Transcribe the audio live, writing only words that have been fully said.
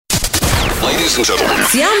Ladies and gentlemen,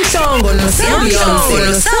 Siyamhlongo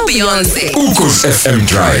noSabiyonce. Ukhozi FM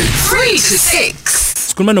Drive 3 to 6.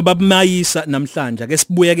 Sikhuluma nobaba Mayisa namhlanje ake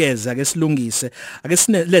sibuyekeze ake silungise ake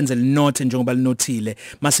silenze linothe njengoba linothile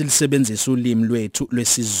masilisebenzisa ulimi lwethu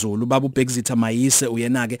lwesiZulu. Baba uBhekzitha Mayisa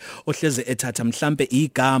uyena ke ohleze ethatha mhlambe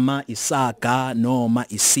igama isaga noma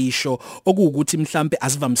isisho okuwukuthi mhlambe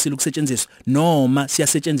asivamisile ukusetshenziswa noma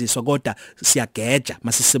siyasetshenziswa kodwa siyageja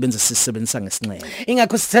masisebenzisa ngesinxele.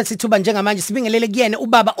 Ingakho sithatha ithuba njengamanje sibingelele kuyena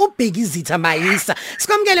ubaba uBhekzitha Mayisa.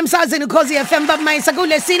 Sikwamukele emsakazweni Ukhozi FM baba Mayisa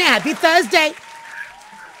kulesine. Happy Thursday.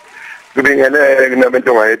 Kubingelele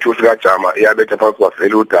kunabantu ngayethu sikajama iyabetha phansi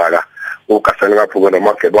kwasela udala ugasela ngaphuka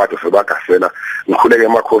nomagebe wakhe sebagasela ngikhuleke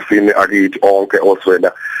emakhosini akithi onke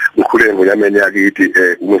oswela ngikhuleke ngonyameni yakithi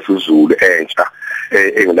uMsuzulu entsha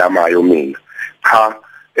engilamayo mina cha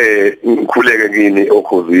ngikhuleke kini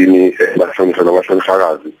okhosini bahlonishwa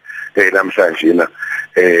nabahlonishakazi namhlanje na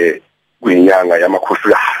kuyinyanga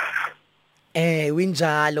yamakhosikazi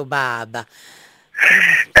winjalo baba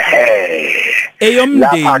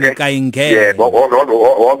Eyomndeni kayingenwa.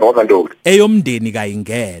 Yebo, ndoda. Eyomndeni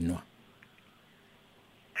kayingenwa.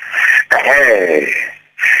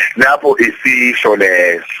 Lapho isisho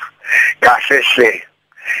leso. Kahle hle.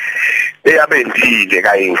 Eyabendile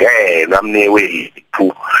kayingenwa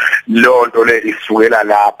mnewethu. Lonto le isukela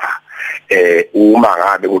lapha. Uma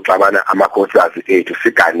ngabe uxabana amakhosikazi ethu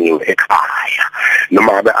siganiwe ekhaya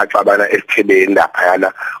noma ngabe axabana esithebeni lapha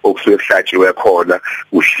yana okusuke kuhlatshiwe khona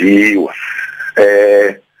udliwa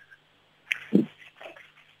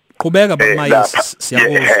Qhubeka baba Mayisa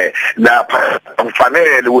siyabonga lapha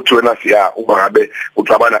kufanele ukuthi wena siya uma ngabe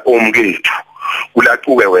uxabana umkethu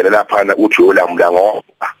kulaquke wena lapha uthi ulamula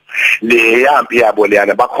ngoba le yampi yabo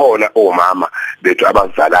leyana bakhona omama bethu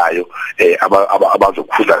abazalayo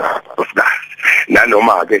abazokhuza abasikazi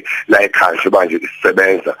nanoma ke la ekhaya manje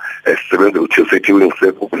sisebenza uthi sethi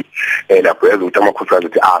wingiseku lapho ezokuthi amakhosikazi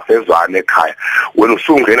ukuthi asezwane ekhaya wena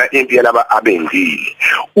usungena impi yalaba abendile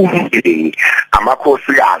umndeni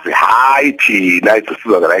amakhosikazi hayi thina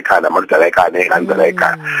isizwe la ekhaya amadoda la ekhaya nekanza la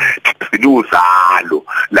ekhaya siluzalo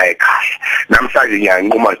la ekhaya namhlanje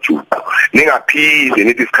ngiyanquma juba ningaphinde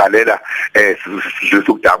nithi sikhalela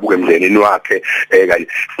sidlulisa ukudabuka emndenini wakhe kanye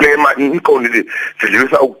sema iqondile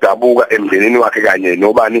sidlulisa ukudabuka emndenini wakhe kanye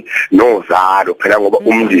nobani nozalo phela ngoba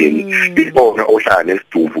umndeni ibona ohlala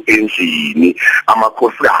nesiduvu endlini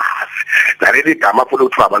amakhosikazi naleli gama futhi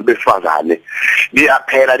ukuthi abantu besifazane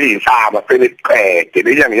liyaphela liyinhlaba phela iqede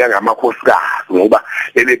lenyanga amakhosikazi ngoba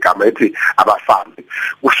leli gama ethi abafazi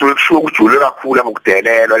kusho ukujule kakhulu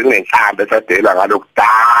ukudelelwa linenhlamba esadelwa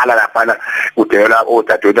ngalokudala lapha udelwa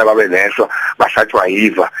odadewethu ababeneshwa bahlatshwa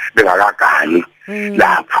yiva bengakagani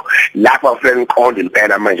lapho usenqonda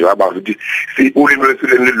impela manje wabazi ukuthi ulimi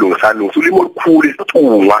lwesizwe lilungisana ulimi olukhulu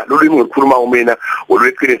isicunga lolimi olukhuluma umina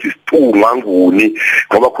olweqiniso isicunga nguni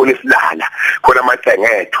ngoba khona isilala khona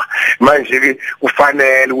amacengethwa manje ke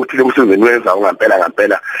kufanele ukuthi lemsebenzini wenza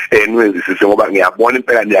ngampela niwenzisise ngoba ngiyabona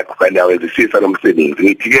impela niyakufanele wenzisisa lo msebenzi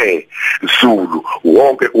ngithi ke Zulu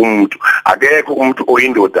wonke umuntu akekho umuntu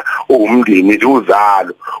oyindoda owumndeni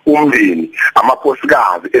uzalo umndeni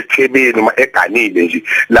amakhosikazi esithebeni uma eganile nje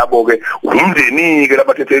labo ke umndeni ke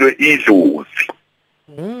labathethelwe idlozi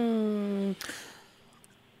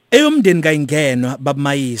Eyomndeni kayingenwa baba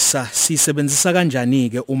Mayisa sisebenzisa kanjani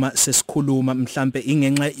ke uma sesikhuluma mhlambe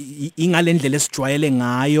ingenxa ingalendlela esijwayele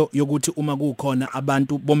ngayo yokuthi uma kukhona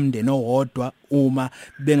abantu bomndeni owodwa uma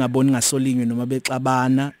bengaboni ngasolinywe noma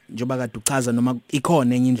bexabana njoba kade uchaza noma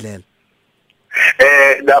ikhona enye indlela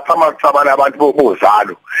lapha makuxabana abantu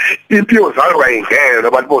bozalo impilo zalo kayingena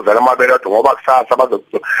abantu bozalo amabele kodwa ngoba kusasa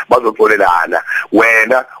bazoxolelana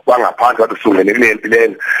wena wangaphandle wathi usungene kule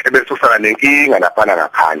empilweni ebese usala nenkinga lapha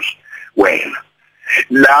ngaphandle wena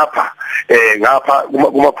lapha ngapha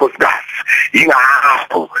kumakhosikazi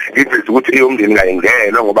ingapho ngiveza ukuthi eyomndeni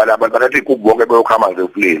kayingena ngoba labantu banathi ikubo bonke beyokhama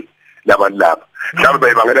ngefuleni labantu lapha mhlawumbe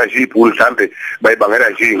bayibangela nje ibhulu mhlawumbe bayibangela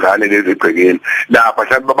nje ingane lezi egcekeni lapha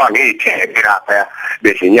mhlawumbe babangitheke lapha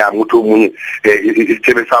behle inyama ukuthi omunye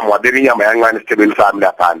isithebe sami wabeka inyama yancane isithebeni sami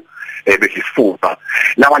lapha bese sifuba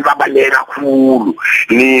labantu babaleka kakhulu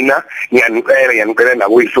nina ngiyanicela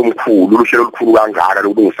nabo isomkhulu uhlelo olukhulu kangaka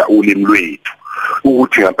lokulungisa ulimi lwethu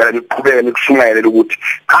ukuthi ngempela niqhubeke nikushumayele ukuthi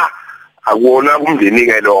cha akuwona umndeni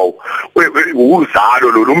ke lowo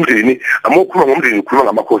uzalo lo umndeni amokhuluma ngomndeni ukhuluma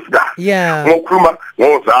ngamakhosikazi uma ukhuluma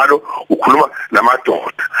ngozalo ukhuluma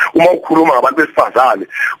namadoda uma ukhuluma ngabantu besifazane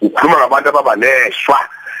ukhuluma ngabantu ababaneshwa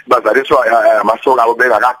bazaliswa amasoka abo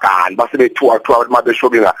bengakagali base bethuwa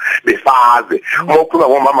mabeshobinga befaze mokhuluma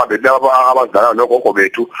ngomama belaba abazalana nogogo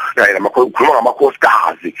bethu kanye namakhuluma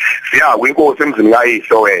ngamakhosikazi siya kwinkosi emzini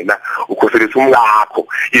kaYihlo wena ukhoselisa umngakho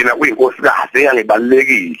yena uyinkosikazi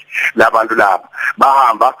eyangebalekile labantu laba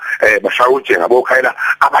bahamba bashaya ujenga bokhayela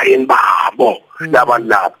abayeni babo labantu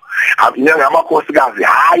laba inyanga amakhosikazi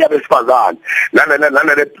hayi abesifazane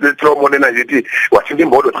nana le tromo lena ngithi wathinta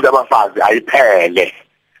imbodothi abafazi ayiphele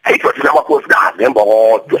ayithothi amakhosikazi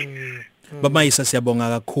embodwe. Baba Mayisa siyabonga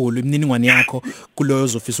kakhulu imininingwane yakho kuloyo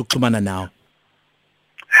ozofisa ukuxhumana nawo.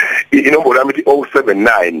 Inombolo yami ithi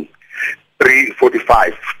 079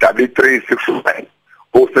 345 3369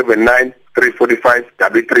 079 345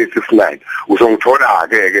 3369 uzongithola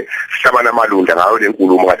ke sihlabana amalunda ngayo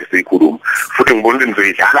lenkulumo kade siyikhuluma futhi ngibona ukuthi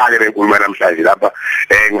nizoyidlala ke lenkulumo namhlanje lapha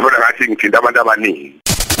ngifuna ngathi ngithinta abantu abaningi.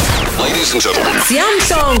 Ladies and gentlemen,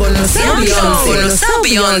 Siyamhlongo no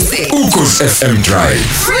Beyonce. Ukhozi FM Drive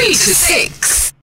 3 to 6.